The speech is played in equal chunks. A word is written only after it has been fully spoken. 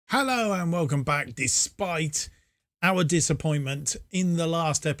Hello and welcome back. Despite our disappointment in the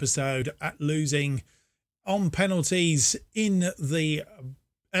last episode at losing on penalties in the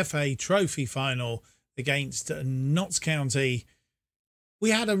FA Trophy final against Notts County,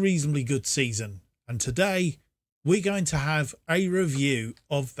 we had a reasonably good season. And today we're going to have a review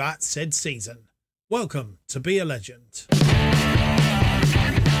of that said season. Welcome to Be a Legend.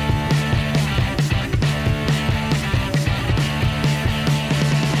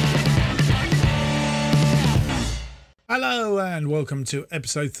 Hello and welcome to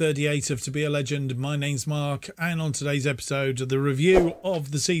episode 38 of To Be a Legend. My name's Mark, and on today's episode, the review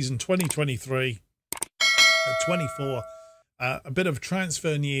of the season 2023-24, a bit of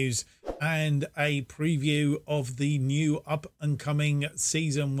transfer news and a preview of the new up-and-coming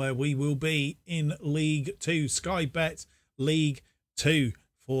season where we will be in League 2, Sky Bet League 2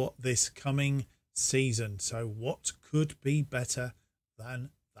 for this coming season. So what could be better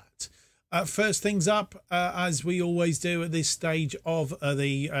than that? First things up, as we always do at this stage of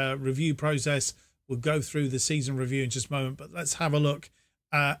the review process, we'll go through the season review in just a moment, but let's have a look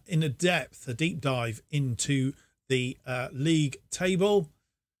in a deep dive into the league table.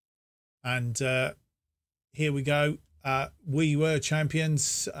 And here we go. We were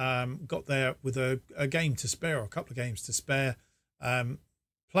champions, got there with a game to spare, or a couple of games to spare.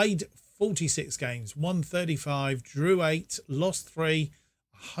 Played 46 games, won 35, drew 8, lost 3,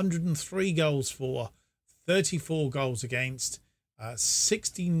 103 goals for, 34 goals against,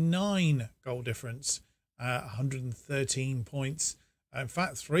 69 goal difference, 113 points. In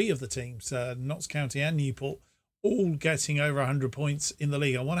fact, 3 of the teams, Notts County and Newport, all getting over 100 points in the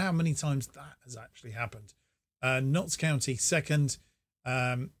league. I wonder how many times that has actually happened. Notts County second,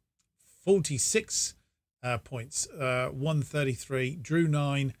 46 points, won 33, drew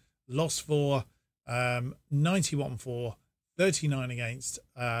 9, lost 4, 91 for, 39 against,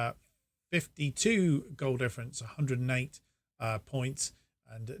 52 goal difference, 108 points.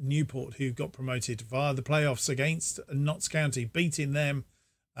 And Newport, who got promoted via the playoffs against Notts County, beating them.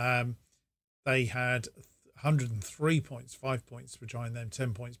 They had 103 points, 5 points behind them,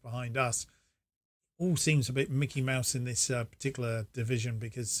 10 points behind us. All seems a bit Mickey Mouse in this particular division,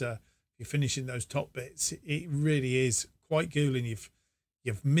 because you're finishing those top bits. It really is quite grueling.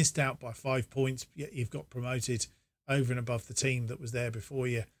 You've missed out by 5 points, yet you've got promoted over and above the team that was there before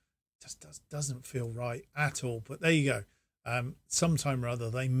you. Just doesn't feel right at all. But there you go. Sometime or other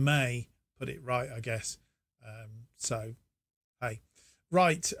they may put it right, I guess. So hey,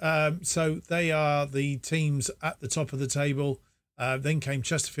 right. So they are the teams at the top of the table. Then came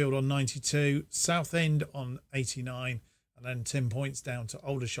Chesterfield on 92, Southend on 89, and then 10 points down to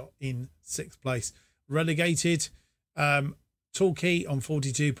Aldershot in 6th place. Relegated, Torquay on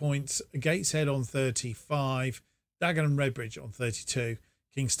 42 points, Gateshead on 35, Dagenham and Redbridge on 32.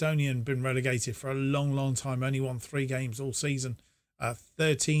 Kingstonian been relegated for a long time, only won 3 games all season,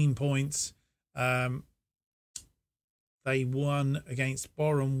 13 points. They won against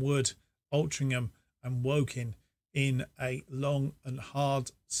Boreham Wood, Altrincham and Woking in a long and hard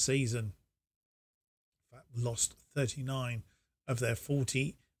season. In fact, lost 39 of their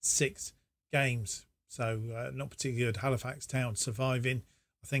 46 games. So not particularly good. Halifax Town surviving,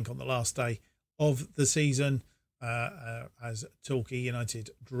 I think, on the last day of the season. As Torquay United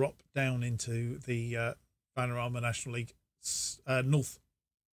drop down into the Vanarama National League North.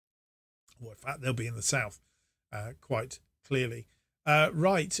 Well, in fact, they'll be in the South quite clearly.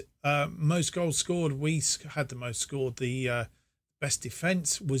 Most goals scored. We had the most scored. The best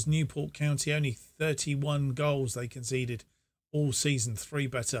defence was Newport County. Only 31 goals they conceded all season, 3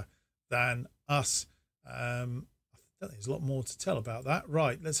 better than us. I think there's a lot more to tell about that.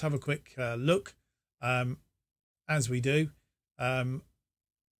 Right, let's have a quick look. As we do, where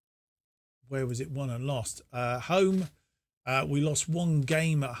was it won and lost? Home, we lost 1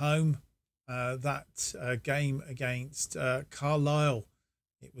 game at home. That game against Carlisle,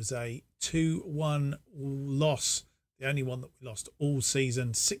 it was a 2-1 loss, the only one that we lost all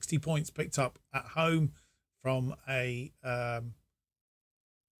season. 60 points picked up at home from a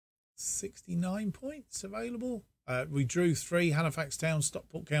 69 points available. We drew 3, Halifax Town,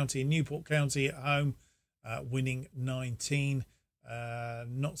 Stockport County and Newport County at home. Winning 19.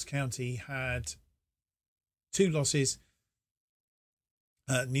 Notts County had 2 losses.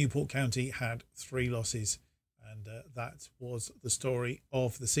 Newport County had 3 losses. And that was the story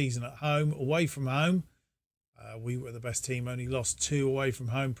of the season at home. Away from home, we were the best team, only lost 2 away from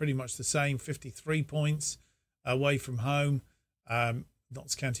home. Pretty much the same, 53 points away from home.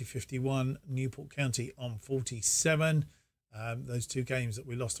 Notts County 51, Newport County on 47. Those 2 games that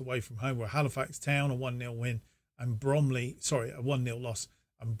we lost away from home were Halifax Town, a 1-0 win, and Bromley, sorry, a 1-0 loss,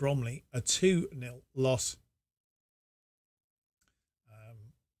 and Bromley a 2-0 loss.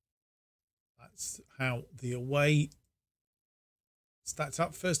 That's how the away stats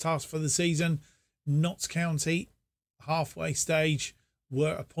up. First half for the season, Notts County, halfway stage,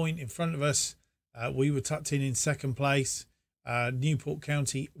 were a point in front of us. We were tucked in second place. Newport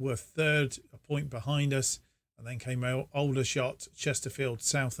County were third, a point behind us. And then came Aldershot, Chesterfield,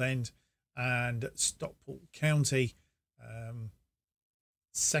 Southend and Stockport County.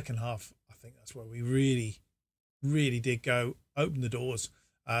 Second half, I think that's where we really did go, open the doors.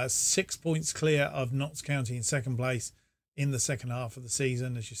 6 points clear of Notts County in second place in the second half of the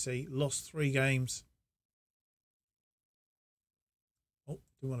season. As you see, lost 3 games. Oh, do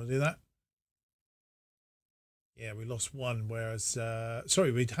you want to do that? Yeah, we lost 1, whereas,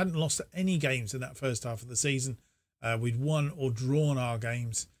 sorry, we hadn't lost any games in that first half of the season. We'd won or drawn our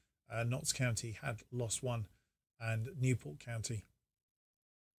games. Notts County had lost 1, and Newport County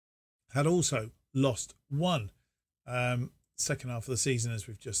had also lost 1. Second half of the season, as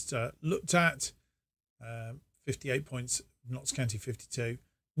we've just looked at, 58 points, Notts County 52,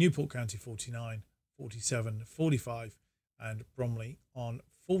 Newport County 49, 47, 45, and Bromley on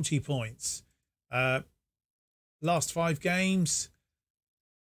 40 points. Last 5 games,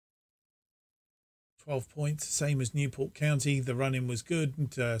 12 points, same as Newport County. The run-in was good.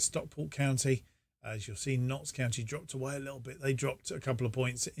 And, Stockport County, as you'll see, Notts County dropped away a little bit. They dropped a couple of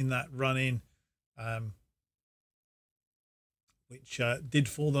points in that run-in, which did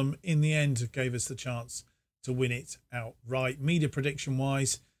for them in the end, gave us the chance to win it outright. Media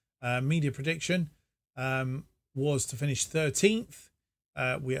prediction-wise, media prediction was to finish 13th.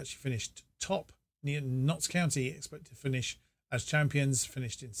 We actually finished top. Notts County expected to finish as champions,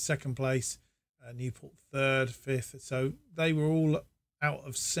 finished in second place. Newport third, 5th. So they were all out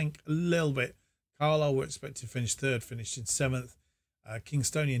of sync a little bit. Carlisle were expected to finish third, finished in 7th.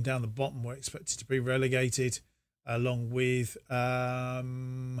 Kingstonian down the bottom were expected to be relegated, along with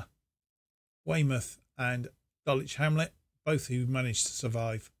Weymouth and Dulwich Hamlet, both who managed to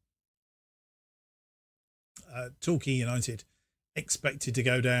survive. Torquay United expected to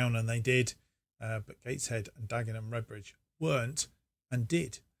go down, and they did. But Gateshead and Dagenham Redbridge weren't and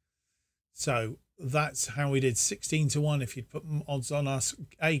did. So that's how we did. 16-1 if you'd put odds on us,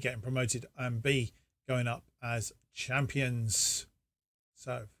 A, getting promoted, and B, going up as champions.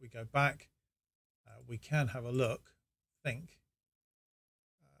 So if we go back, we can have a look, think,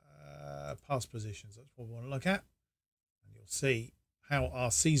 past positions. That's what we want to look at. And you'll see how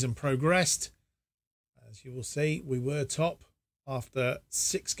our season progressed. As you will see, we were top after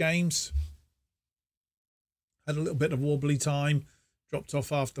 6 games. Had a little bit of wobbly time, dropped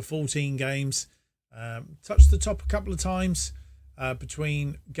off after 14 games, touched the top a couple of times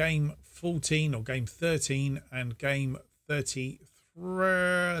between game 14 or game 13 and game 32,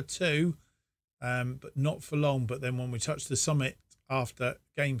 but not for long. But then when we touched the summit after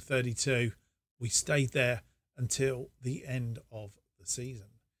game 32, we stayed there until the end of the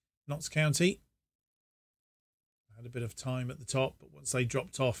season. Notts County had a bit of time at the top, but once they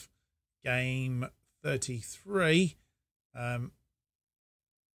dropped off game 33, then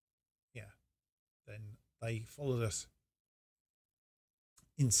they followed us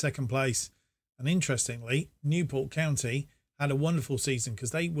in second place. And interestingly, Newport County had a wonderful season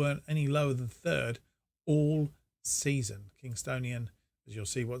because they weren't any lower than third all season. Kingstonian, as you'll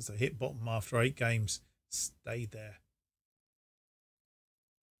see, once they hit bottom after 8 games, stayed there.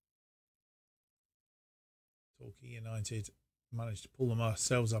 Torquay United managed to pull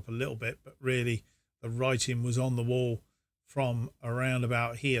themselves up a little bit, but really the writing was on the wall from around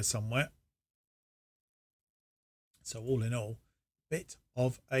about here somewhere. So all in all, bit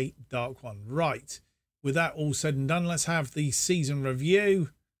of a dark one. Right, with that all said and done, let's have the season review.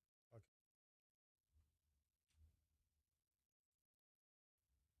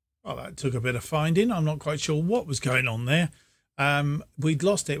 Well, that took a bit of finding. I'm not quite sure what was going on there. We'd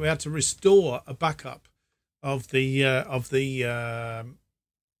lost it. We had to restore a backup of the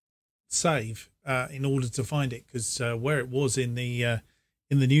save in order to find it, because where it was in the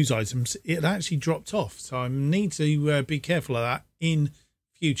news items, it actually dropped off. So I need to be careful of that in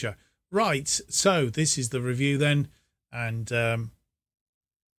future. Right, so this is the review then, and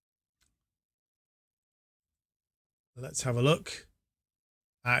let's have a look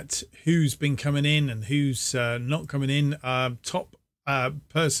at who's been coming in and who's not coming in. Top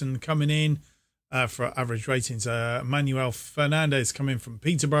person coming in for average ratings, Manuel Fernandez coming from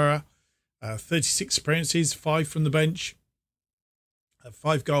Peterborough, 36 appearances, 5 from the bench,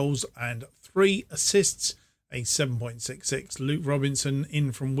 5 goals and 3 assists, a 7.66. Luke Robinson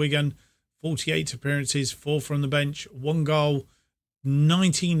in from Wigan, 48 appearances, 4 from the bench, 1 goal,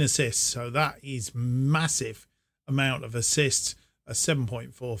 19 assists. So that is massive amount of assists, a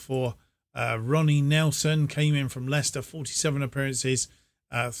 7.44. Ronnie Nelson came in from Leicester, 47 appearances,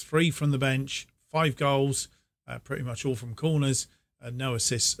 3 from the bench, 5 goals, pretty much all from corners, no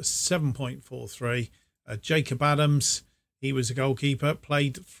assists, 7.43. Jacob Adams, he was a goalkeeper,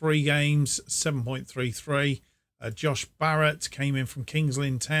 played 3 games, 7.33. Josh Barrett came in from Kings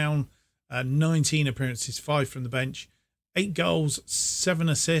Lynn Town, 19 appearances, 5 from the bench, 8 goals, 7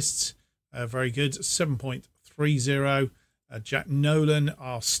 assists, very good, 7.30. Jack Nolan,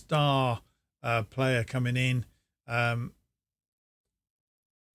 our star player coming in.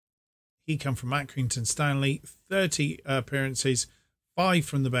 He come from Accrington Stanley, 30 appearances, 5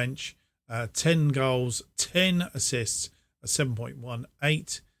 from the bench, 10 goals, 10 assists, a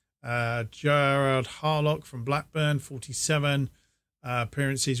 7.18. Gerard Harlock from Blackburn, 47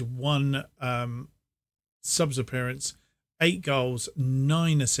 appearances, 1 subs appearance, 8 goals,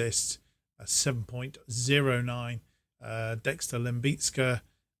 9 assists, a 7.09. Dexter Lembitska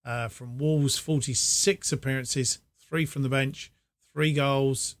from Wolves, 46 appearances, 3 from the bench, 2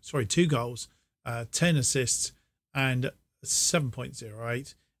 goals, 10 assists, and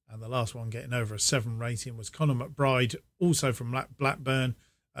 7.08. And the last one getting over a 7 rating was Conor McBride, also from Blackburn,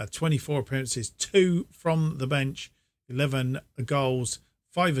 24 appearances, 2 from the bench, 11 goals,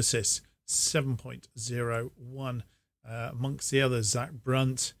 5 assists, 7.01. Amongst the others, Zach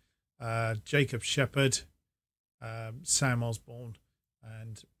Brunt, Jacob Shepherd, Sam Osborne,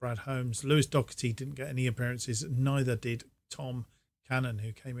 and Brad Holmes. Lewis Doherty didn't get any appearances, neither did Tom Cannon,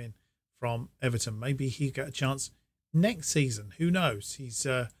 who came in from Everton. Maybe he'll get a chance next season. Who knows? He's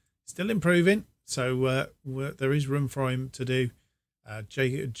still improving, so there is room for him to do.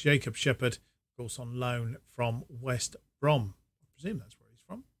 Jacob Shepherd, of course, on loan from West Brom. I presume that's where he's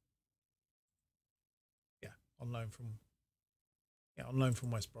from. Yeah, on loan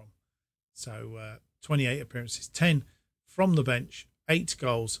from West Brom. So 28 appearances, 10 from the bench, 8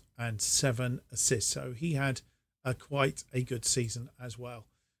 goals and 7 assists. So he had quite a good season as well.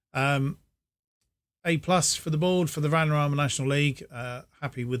 A plus for the board for the Vanarama National League.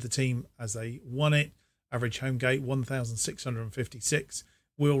 Happy with the team as they won it. Average home gate 1,656.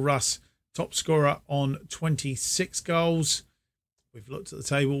 Will Russ, top scorer on 26 goals. We've looked at the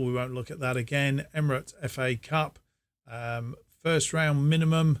table. We won't look at that again. Emirates FA Cup, first round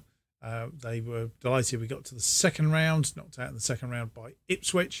minimum. They were delighted we got to the second round, knocked out in the second round by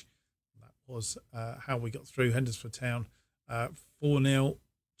Ipswich. That was how we got through. Hendersford Town 4-0,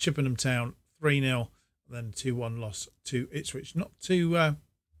 Chippenham Town 3-0, then 2-1 loss to Ipswich. Not too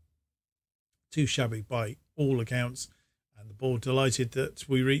shabby by all accounts. And the board delighted that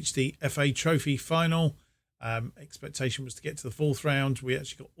we reached the FA Trophy final. Expectation was to get to the 4th round. We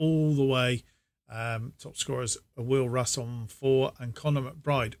actually got all the way. Top scorers are Will Russ on 4 and Conor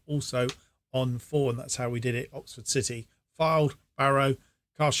McBride also on 4, and that's how we did it. Oxford City, Fylde, Barrow,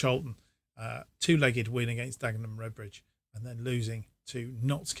 Carshalton, 2-legged win against Dagenham Redbridge, and then losing to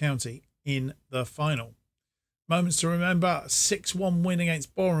Notts County in the final. Moments to remember: 6-1 win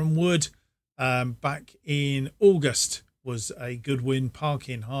against Boreham Wood back in August was a good win.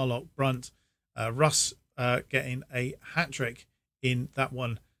 Parkin, Harlock, Brunt, Russ getting a hat-trick in that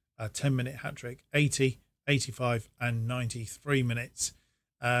one. A 10-minute hat-trick, 80, 85 and 93 minutes.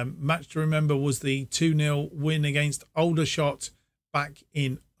 Match to remember was the 2-0 win against Aldershot back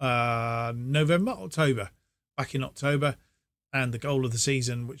in October. And the goal of the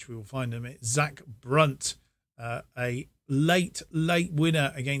season, which we will find in a minute, Zach Brunt, a late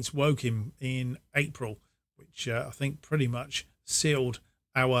winner against Woking in April, which I think pretty much sealed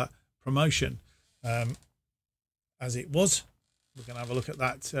our promotion as it was. We're going to have a look at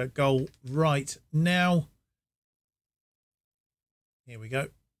that goal right now. Here we go.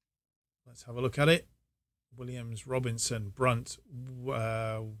 Let's have a look at it. Williams, Robinson, Brunt,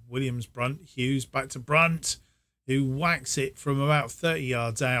 Williams, Brunt, Hughes, back to Brunt, who whacks it from about 30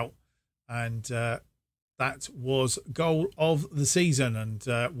 yards out. And that was goal of the season, and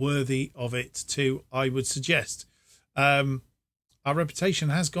worthy of it too, I would suggest. Our reputation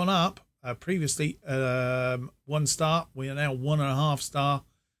has gone up. Previously 1 star, we are now 1.5 star.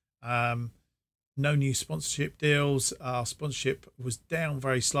 No new sponsorship deals. Our sponsorship was down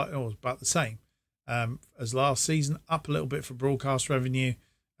very slightly, or about the same as last season, up a little bit for broadcast revenue.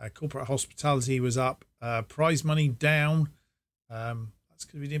 Corporate hospitality was up. Prize money down. That's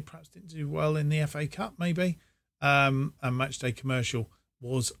because we perhaps didn't do well in the FA Cup, maybe. And matchday commercial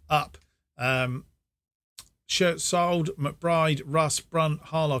was up. Shirts sold: McBride, Russ, Brunt,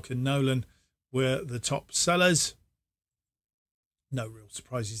 Harlock and Nolan were the top sellers. No real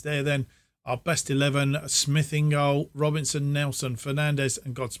surprises there then. Our best 11, Smith in goal, Robinson, Nelson, Fernandez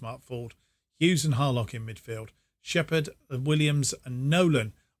and Godsmart forward. Hughes and Harlock in midfield. Shepherd, Williams and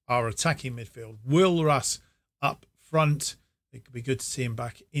Nolan are attacking midfield. Will Russ up front. It could be good to see him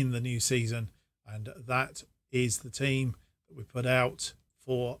back in the new season. And that is the team that we put out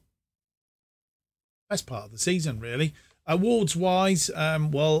for best part of the season, really. Awards wise,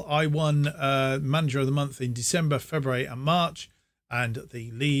 well, I won Manager of the Month in December, February and March. And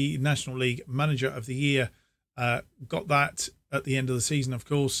the National League Manager of the Year got that at the end of the season, of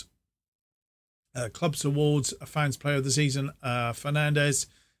course. Clubs Awards, Fans Player of the Season, Fernandez.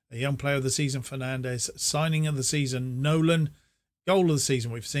 A Young Player of the Season, Fernandez. Signing of the Season, Nolan. Goal of the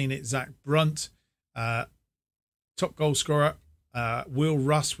Season, we've seen it, Zach Brunt. Top goal scorer, Will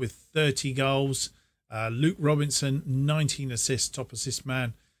Russ with 30 goals. Luke Robinson, 19 assists, top assist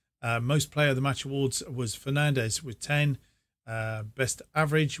man. Most Player of the Match Awards was Fernandez with 10. Best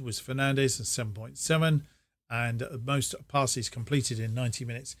average was Fernandez at 7.7, and most passes completed in 90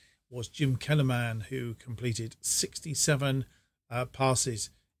 minutes was Jim Kellerman, who completed 67 passes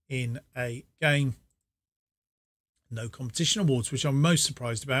in a game. No competition awards, which I'm most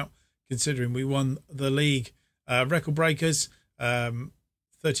surprised about, considering we won the league. Record breakers, 30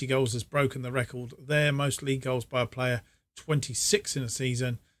 goals has broken the record there. Most league goals by a player, 26 in a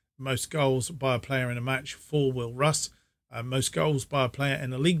season. Most goals by a player in a match, 4 Will Russ. Most goals by a player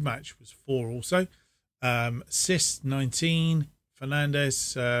in a league match was 4 also. Assists, 19.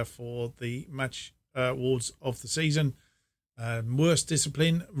 Fernandez for the match awards of the season. Worst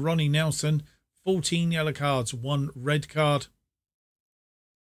discipline, Ronnie Nelson. 14 yellow cards, 1 red card.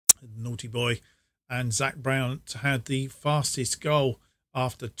 Naughty boy. And Zach Brown had the fastest goal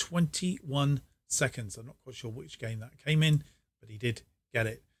after 21 seconds. I'm not quite sure which game that came in, but he did get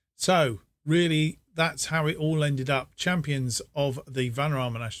it. So, really, that's how it all ended up. Champions of the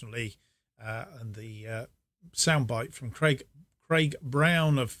Vanarama National League, and the soundbite from Craig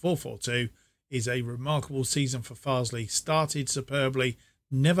Brown of 442 is a remarkable season for Farsley. Started superbly,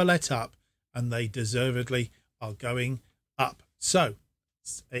 never let up, and they deservedly are going up. So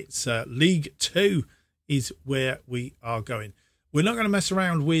it's League 2 is where we are going. We're not going to mess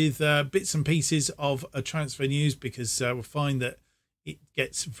around with bits and pieces of transfer news, because we'll find that it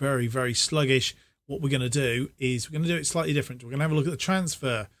gets very, very sluggish. What we're going to do is we're going to do it slightly different. We're going to have a look at the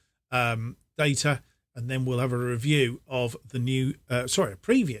transfer data, and then we'll have a review of the new, a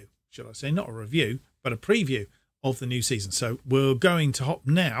preview, should I say, not a review, but a preview of the new season. So we're going to hop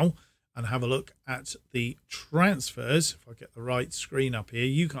now and have a look at the transfers. If I get the right screen up here,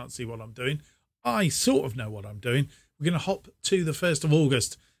 you can't see what I'm doing. I sort of know what I'm doing. We're going to hop to the 1st of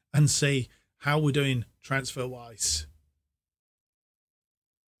August and see how we're doing transfer-wise.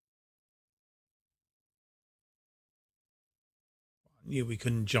 I knew we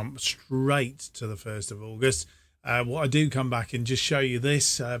couldn't jump straight to the 1st of August. What I do come back and just show you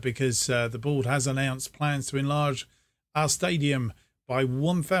this, because the board has announced plans to enlarge our stadium by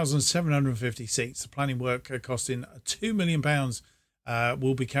 1,750 seats. The planning work costing £2 million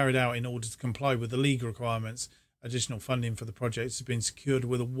will be carried out in order to comply with the league requirements. Additional funding for the project has been secured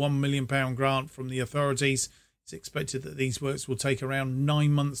with a £1 million grant from the authorities. It's expected that these works will take around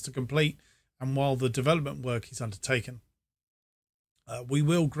 9 months to complete, and while the development work is undertaken, we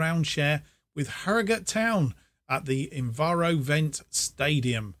will ground share with Harrogate Town at the EnviroVent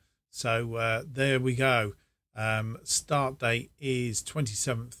Stadium. So there we go. Start date is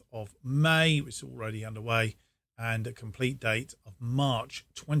 27th of May, which is already underway, and a complete date of March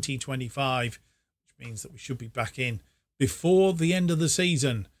 2025, which means that we should be back in before the end of the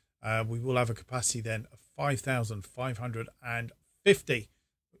season. We will have a capacity then of 5,550,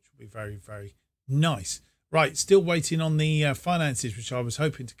 which will be very, very nice. Right, still waiting on the finances, which I was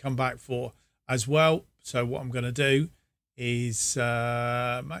hoping to come back for as well. So what I'm going to do is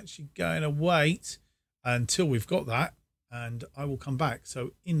I'm actually going to wait until we've got that, and I will come back.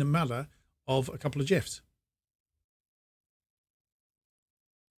 So in the matter of a couple of GIFs.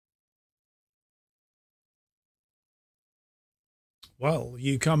 Well,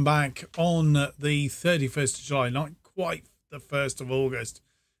 you come back on the 31st of July, not quite the 1st of August,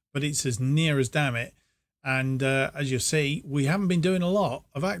 but it's as near as damn it. And as you see, we haven't been doing a lot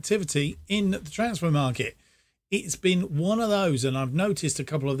of activity in the transfer market. It's been one of those, and I've noticed a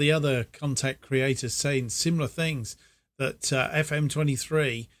couple of the other content creators saying similar things, that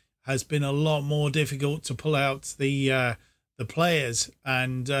FM23 has been a lot more difficult to pull out the players,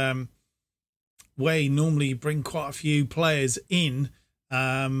 and we normally bring quite a few players in.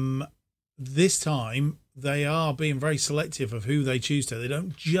 This time they are being very selective of who they choose to. They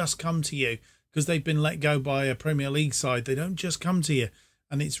don't just come to you because they've been let go by a Premier League side. They don't just come to you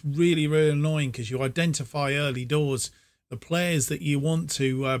And it's really, really annoying because you identify early doors the players that you want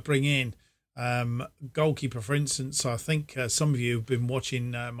to bring in. Goalkeeper, for instance, I think some of you have been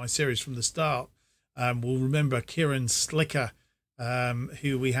watching my series from the start will remember Kieran Slicker,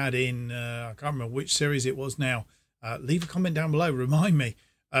 who we had in, I can't remember which series it was now. Leave a comment down below, remind me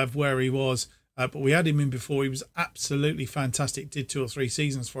of where he was. But we had him in before. He was absolutely fantastic, did 2 or 3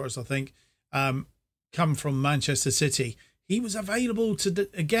 seasons for us, I think. Come from Manchester City. He was available to,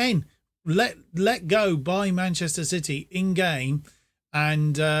 again, let go by Manchester City in game.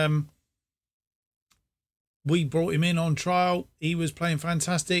 And we brought him in on trial. He was playing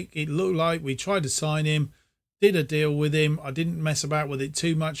fantastic. It looked like we tried to sign him, did a deal with him. I didn't mess about with it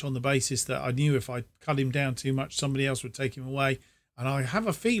too much on the basis that I knew if I cut him down too much, somebody else would take him away. And I have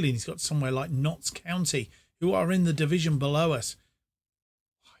a feeling he's got somewhere like Notts County, who are in the division below us.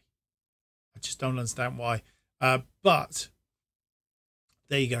 I just don't understand why. But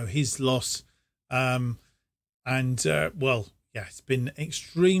there you go, his loss. Well, yeah, it's been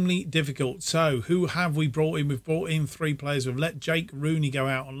extremely difficult. So who have we brought in? We've brought in 3 players. We've let Jake Rooney go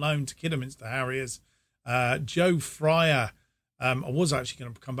out on loan to Kidderminster Harriers. Joe Fryer. I was actually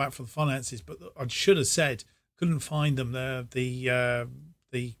going to come back for the finances, but I should have said, couldn't find them. The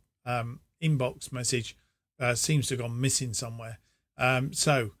inbox message seems to have gone missing somewhere.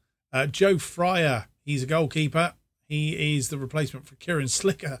 Joe Fryer, he's a goalkeeper. He is the replacement for Kieran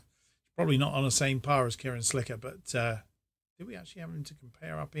Slicker. Probably not on the same par as Kieran Slicker, but did we actually have him to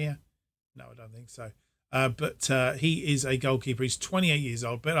compare up here? No, I don't think so. But he is a goalkeeper. He's 28 years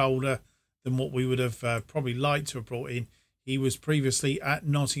old, a bit older than what we would have probably liked to have brought in. He was previously at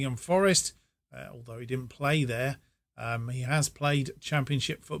Nottingham Forest, although he didn't play there. He has played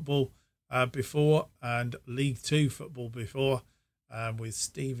Championship football before and League Two football before, with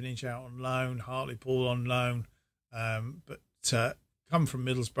Stevenage out on loan, Hartlepool on loan, but come from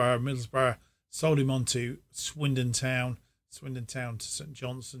Middlesbrough. Middlesbrough sold him on to Swindon Town to St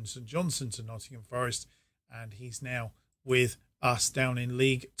Johnstone, St Johnstone to Nottingham Forest, and he's now with us down in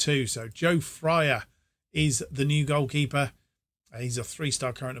League Two. So Joe Fryer is the new goalkeeper. He's a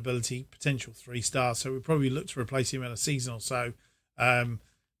 3-star current ability, potential 3-star, so we'll probably look to replace him in a season or so. Yeah,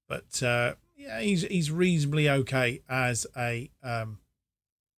 he's reasonably okay as a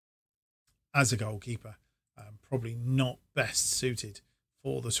goalkeeper. Probably not best suited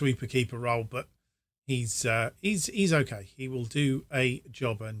for the sweeper keeper role, but he's okay. He will do a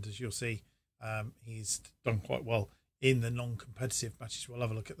job, and as you'll see, he's done quite well in the non-competitive matches. We'll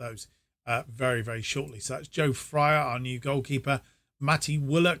have a look at those very, very shortly. So that's Joe Fryer, our new goalkeeper. Matty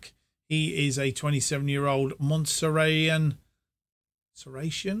Willock, he is a 27-year-old Montserratian.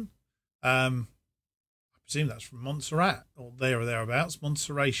 I presume that's from Montserrat, or there or thereabouts.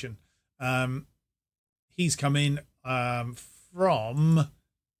 Montserratian. He's come in from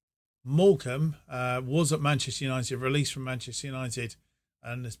Morecambe, was at Manchester United, released from Manchester United,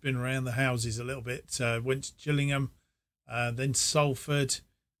 and has been around the houses a little bit. Went to Gillingham, then Salford.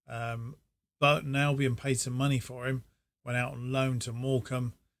 Burton Albion paid some money for him, went out on loan to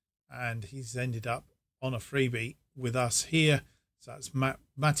Morecambe, and he's ended up on a freebie with us here. So that's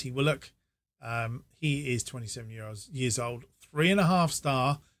Matty Willock. He is 27 years old,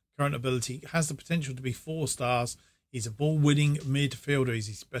 3.5-star current ability, has the potential to be 4 stars. He's a ball-winning midfielder. He's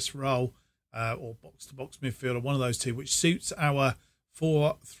his best role, or box-to-box midfielder, one of those two, which suits our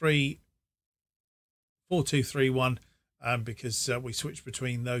 4-2-3-1, because we switch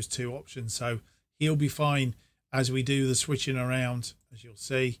between those 2 options. So he'll be fine as we do the switching around, as you'll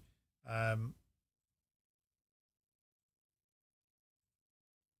see.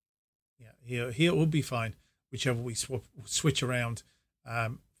 Yeah, he'll be fine, whichever we switch around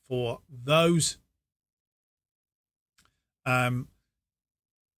for those.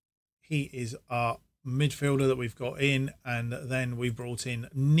 He is our midfielder that we've got in, and then we brought in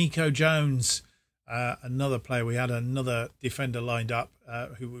Nico Jones, another player. We had another defender lined up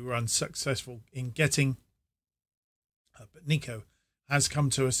who we were unsuccessful in getting, but Nico has come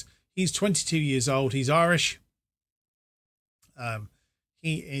to us. He's 22 years old. He's Irish.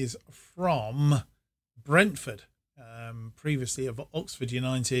 He is from Brentford, previously of Oxford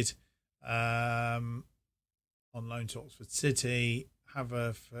United, on loan to Oxford City,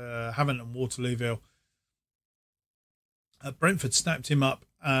 Havant and Waterlooville. Brentford snapped him up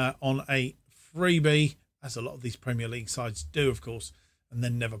on a freebie, as a lot of these Premier League sides do, of course, and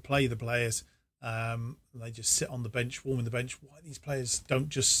then never play the players. They just sit on the bench, warming the bench. Why these players don't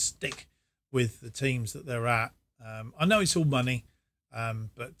just stick with the teams that they're at? I know it's all money,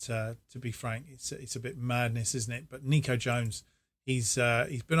 but to be frank, it's a bit madness, isn't it? But Nico Jones, he's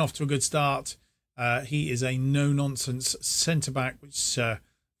been off to a good start. He is a no-nonsense centre-back, which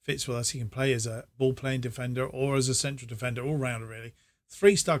fits with us. He can play as a ball-playing defender or as a central defender, all-rounder really.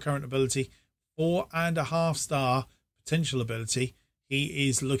 3-star current ability, 4.5-star potential ability. He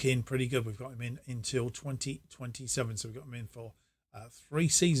is looking pretty good. We've got him in until 2027, so we've got him in for 3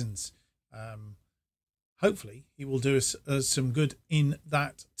 seasons. Hopefully, he will do us some good in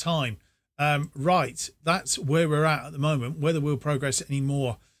that time. Right, that's where we're at the moment. Whether we'll progress any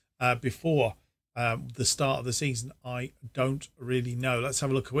more before the start of the season, I don't really know. Let's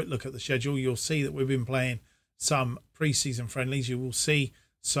have a quick look at the schedule. You'll see that we've been playing some pre-season friendlies. You will see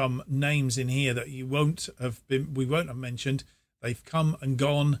some names in here that we won't have mentioned. They've come and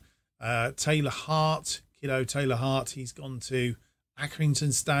gone. Taylor Hart, kiddo Taylor Hart, he's gone to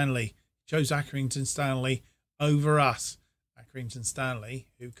Accrington Stanley. Chose Accrington Stanley over us. Accrington Stanley,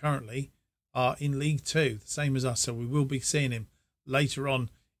 who currently are in League 2, the same as us. So we will be seeing him later on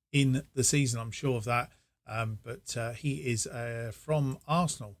in the season, I'm sure of that. But he is from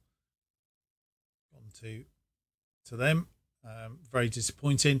Arsenal. Gone to them. Very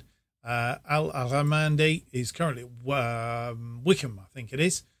disappointing. Al Aramandi is currently at Wickham, I think it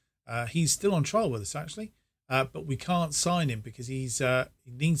is. He's still on trial with us, actually. But we can't sign him because he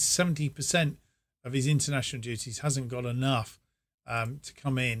needs 70% of his international duties. Hasn't got enough to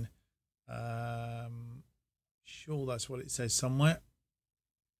come in. Sure, that's what it says somewhere.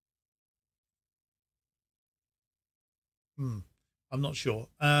 I'm not sure.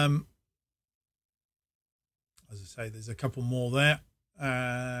 As I say, there's a couple more there.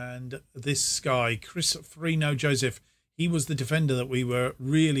 And this guy, Chris Farino Joseph, he was the defender that we were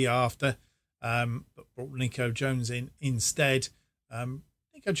really after, but brought Nico Jones in instead.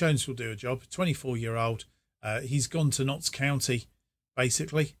 Nico Jones will do a job, 24-year-old. He's gone to Notts County,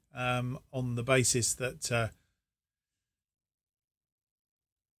 basically, on the basis that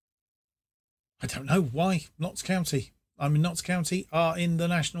I don't know why Notts County. I mean, Notts County are in the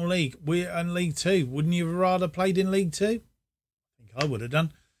National League. We're in League 2. Wouldn't you have rather played in League 2? I think I would have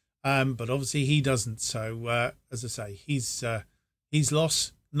done. But obviously he doesn't. So, as I say, he's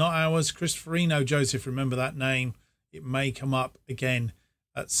lost, not ours. Chris Farino Joseph, remember that name. It may come up again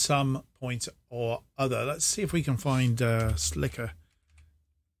at some point or other. Let's see if we can find Slicker.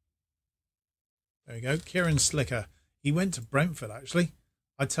 There we go. Kieran Slicker. He went to Brentford, actually.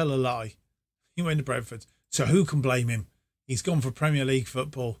 I tell a lie. He went to Brentford. So who can blame him? He's gone for Premier League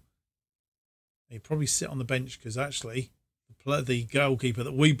football. He'd probably sit on the bench because actually the goalkeeper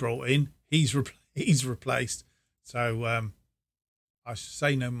that we brought in, he's replaced. So I should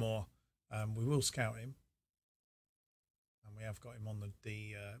say no more. We will scout him. And we have got him on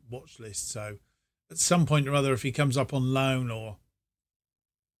the watch list. So at some point or other, if he comes up on loan or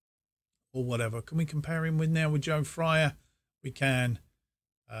whatever, can we compare him with Joe Fryer? We can,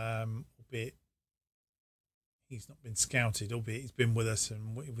 albeit he's not been scouted, albeit he's been with us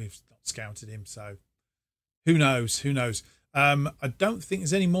and we've not scouted him. So who knows? Who knows? I don't think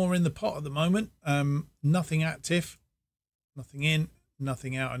there's any more in the pot at the moment. Nothing active, nothing in,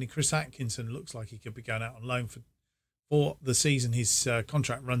 nothing out. Only Chris Atkinson looks like he could be going out on loan for the season. His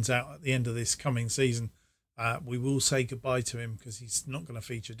contract runs out at the end of this coming season. We will say goodbye to him because he's not going to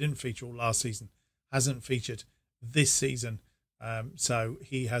feature. Didn't feature all last season. Hasn't featured this season. So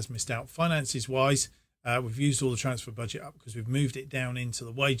he has missed out. Finances wise, we've used all the transfer budget up because we've moved it down into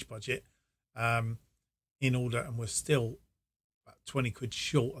the wage budget in order, and we're still about 20 quid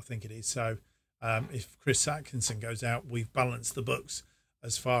short, I think it is. So if Chris Atkinson goes out, we've balanced the books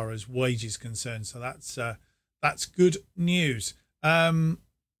as far as wage is concerned. So that's good news. One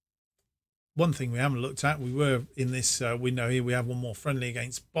thing we haven't looked at, we were in this window here, we have one more friendly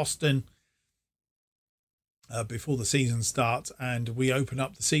against Boston before the season starts, and we open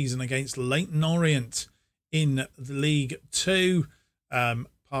up the season against Leyton Orient in the League 2.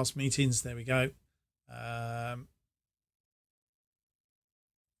 Past meetings, there we go. I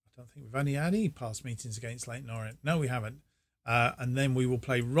don't think we've only had any past meetings against Leyton Orient. No, we haven't. And then we will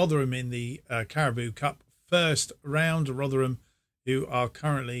play Rotherham in the Caribou Cup first round. Rotherham, who are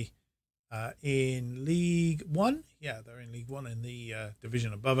currently in League 1. Yeah, they're in League 1 in the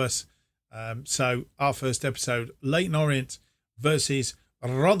division above us. So our first episode, Leyton Orient versus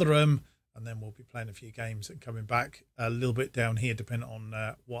Rotherham, and then we'll be playing a few games and coming back a little bit down here depending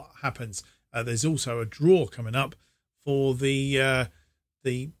on what happens. There's also a draw coming up for the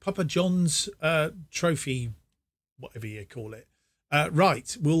Papa John's trophy, whatever you call it.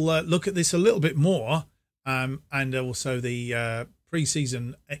 Right, we'll look at this a little bit more, and also the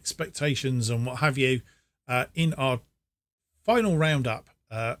pre-season expectations and what have you in our final roundup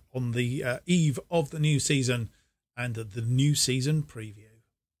on the eve of the new season and the new season preview.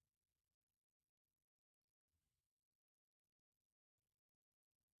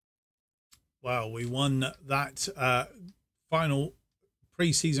 Well, we won that final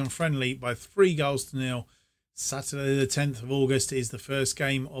pre-season friendly by 3-0. Saturday the 10th of August is the first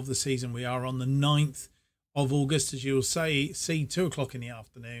game of the season. We are on the 9th of August, as you'll see 2 o'clock in the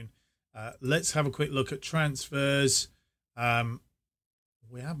afternoon. Let's have a quick look at transfers.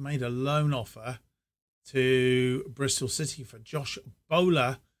 We have made a loan offer to Bristol City for Josh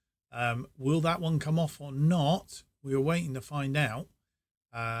Bowler. Will that one come off or not? We are waiting to find out.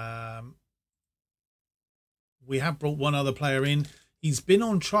 We have brought one other player in. He's been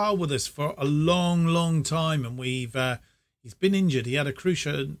on trial with us for a long time, and he's been injured. He had a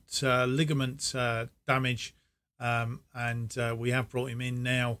cruciate ligament damage, and we have brought him in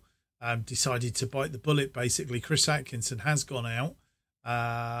now. Decided to bite the bullet, basically. Chris Atkinson has gone out,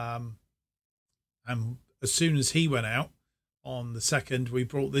 and as soon as he went out on the 2nd, we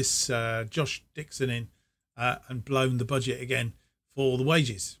brought this Josh Dixon in and blown the budget again for the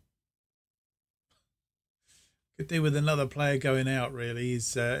wages. Could do with another player going out, really,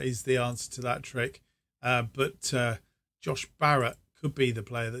 is the answer to that trick. But Josh Barrett could be the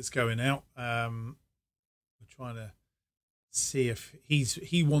player that's going out. We're trying to see if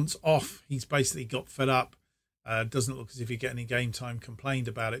he wants off. He's basically got fed up. Doesn't look as if he get any game time. Complained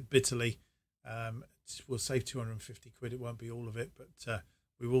about it bitterly. We'll save 250 quid. It won't be all of it, but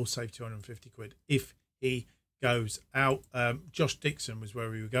we will save 250 quid if he goes out. Josh Dixon was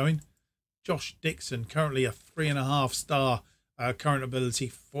where we were going. Josh Dixon, currently a 3.5 star current ability,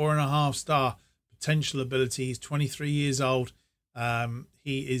 4.5 star potential ability. He's 23 years old.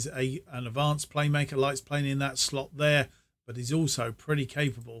 He is an advanced playmaker, likes playing in that slot there, but he's also pretty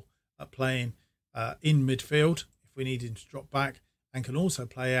capable at playing in midfield if we need him to drop back, and can also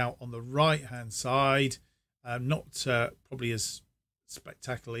play out on the right-hand side. Not probably as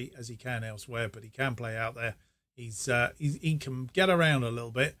spectacularly as he can elsewhere, but he can play out there. He can get around a little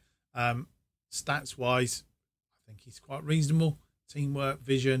bit. Stats-wise, I think he's quite reasonable. Teamwork,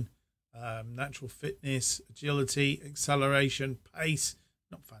 vision, natural fitness, agility, acceleration, pace.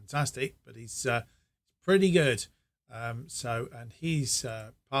 Not fantastic, but he's pretty good. And his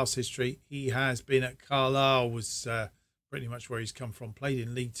past history, he has been at Carlisle, was pretty much where he's come from. Played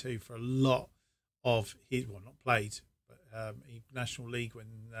in League Two for a lot of his, well, not played, but National League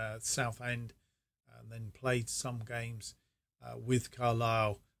when Southend, and then played some games with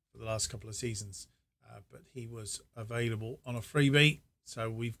Carlisle for the last couple of seasons. But he was available on a freebie, so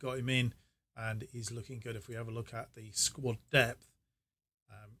we've got him in, and he's looking good. If we have a look at the squad depth,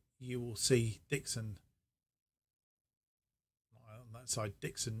 you will see Dixon on that side.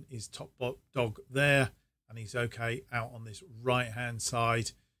 Dixon is top dog there, and he's okay out on this right-hand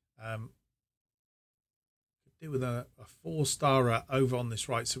side. Could do with a 4-starer over on this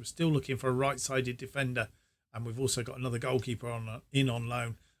right, so we're still looking for a right-sided defender, and we've also got another goalkeeper on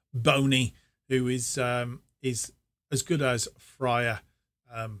loan, Boney, who is as good as Fryer.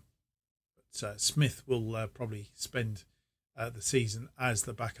 But Smith will probably spend the season as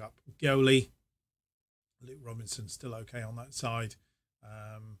the backup goalie. Luke Robinson still okay on that side,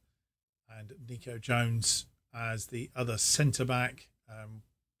 and Nico Jones as the other centre back,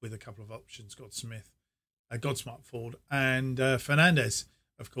 with a couple of options. Godsmart Ford, and Fernandez,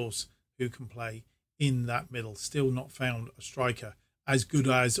 of course, who can play in that middle. Still not found a striker as good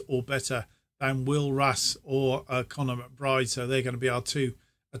as or better than Will Russ or Conor McBride. So they're going to be our two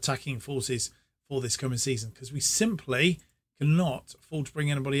attacking forces for this coming season, because we simply cannot afford to bring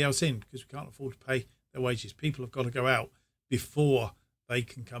anybody else in, because we can't afford to pay their wages. People have got to go out before they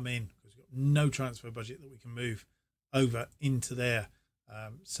can come in, because we've got no transfer budget that we can move over into there.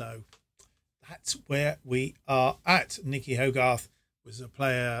 So that's where we are at. Nicky Hogarth was a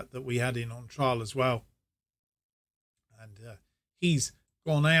player that we had in on trial as well, and he's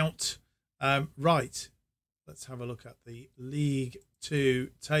gone out. Right, let's have a look at the League Two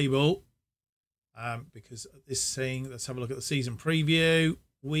table, because this thing, let's have a look at the season preview.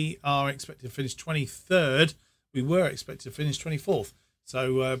 We are expected to finish 23rd. We were expected to finish 24th.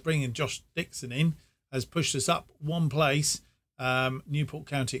 So bringing Josh Dixon in has pushed us up one place. Newport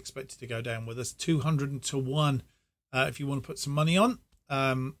County expected to go down with us 200 to 1 if you want to put some money on,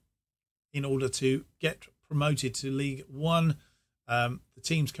 in order to get promoted to League One. The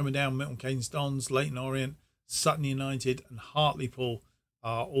teams coming down: Milton Keynes Dons, Leyton Orient, Sutton United and Hartlepool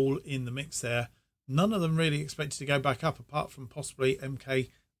are all in the mix there. None of them really expected to go back up, apart from possibly MK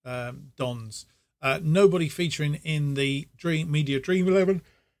Dons. Nobody featuring in the Media Dream 11.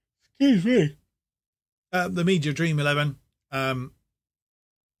 Excuse me. The Media Dream 11. We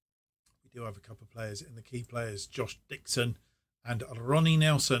do have a couple of players in the key players. Josh Dixon and Ronnie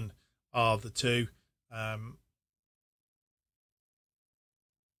Nelson are the two.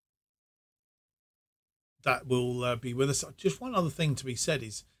 that will be with us. Just one other thing to be said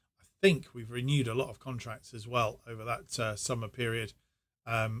is I think we've renewed a lot of contracts as well over that summer period.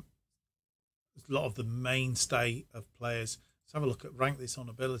 A lot of the mainstay of players. Let's have a look at rank this on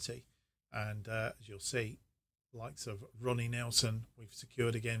ability, and as you'll see, likes of Ronnie Nelson we've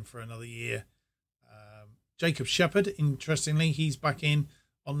secured again for another year. Jacob Shepherd, interestingly, he's back in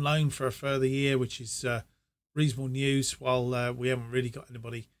on loan for a further year, which is reasonable news. While we haven't really got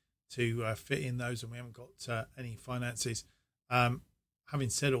anybody to fit in those, and we haven't got any finances. Having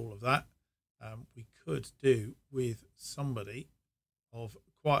said all of that, we could do with somebody of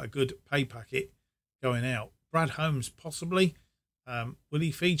quite a good pay packet going out. Brad Holmes, possibly. Will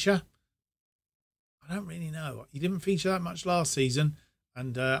he feature? I don't really know. He didn't feature that much last season,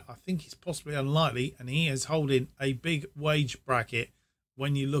 and I think he's possibly unlikely, and he is holding a big wage bracket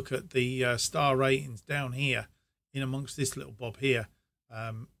when you look at the star ratings down here in amongst this little bob here.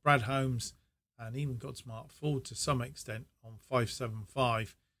 Brad Holmes and even Godsmart Ford to some extent on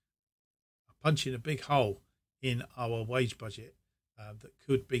 575 are punching a big hole in our wage budget that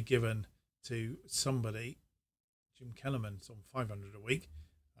could be given to somebody. Jim Kellerman's on 500 a week.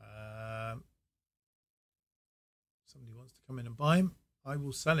 Somebody wants to come in and buy him, I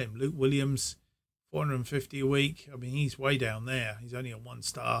will sell him. Luke Williams, 450 a week. I mean, he's way down there. He's only on 1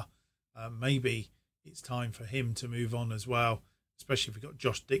 star. Maybe it's time for him to move on as well, especially if we've got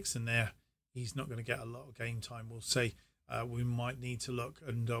Josh Dixon there. He's not going to get a lot of game time. We'll see. We might need to look,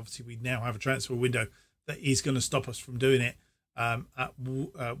 and obviously we now have a transfer window that is going to stop us from doing it at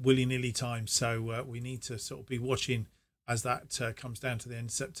willy-nilly time. So we need to sort of be watching as that comes down to the end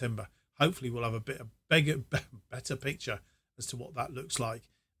of September. Hopefully we'll have a bit of better picture as to what that looks like,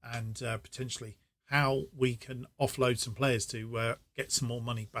 and potentially how we can offload some players to get some more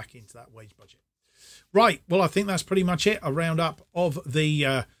money back into that wage budget. Right, well, I think that's pretty much it. A roundup of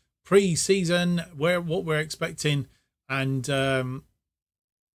the pre-season, what we're expecting, and where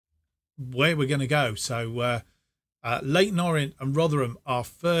we're going to go. So Leyton Orient and Rotherham, our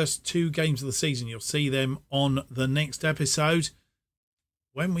first 2 games of the season. You'll see them on the next episode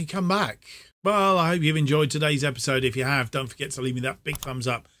when we come back. Well, I hope you've enjoyed today's episode. If you have, don't forget to leave me that big thumbs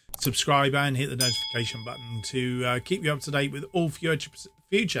up, subscribe, and hit the notification button to keep you up to date with all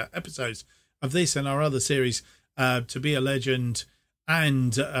future episodes of this and our other series, To Be a Legend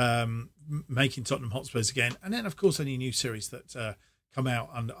and Making Tottenham Hotspurs Again. And then, of course, any new series that come out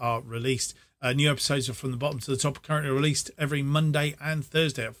and are released. New episodes are from the bottom to the top, currently released every Monday and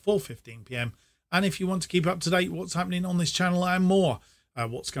Thursday at 4:15 p.m. And if you want to keep up to date what's happening on this channel and more,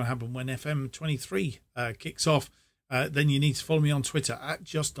 what's going to happen when FM23 kicks off, then you need to follow me on Twitter at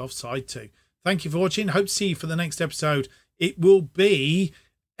JustOffsideFM. Thank you for watching. Hope to see you for the next episode. It will be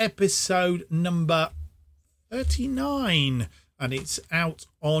episode number 39, and it's out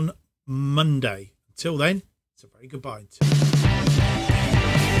on Monday. Until then, it's a very goodbye.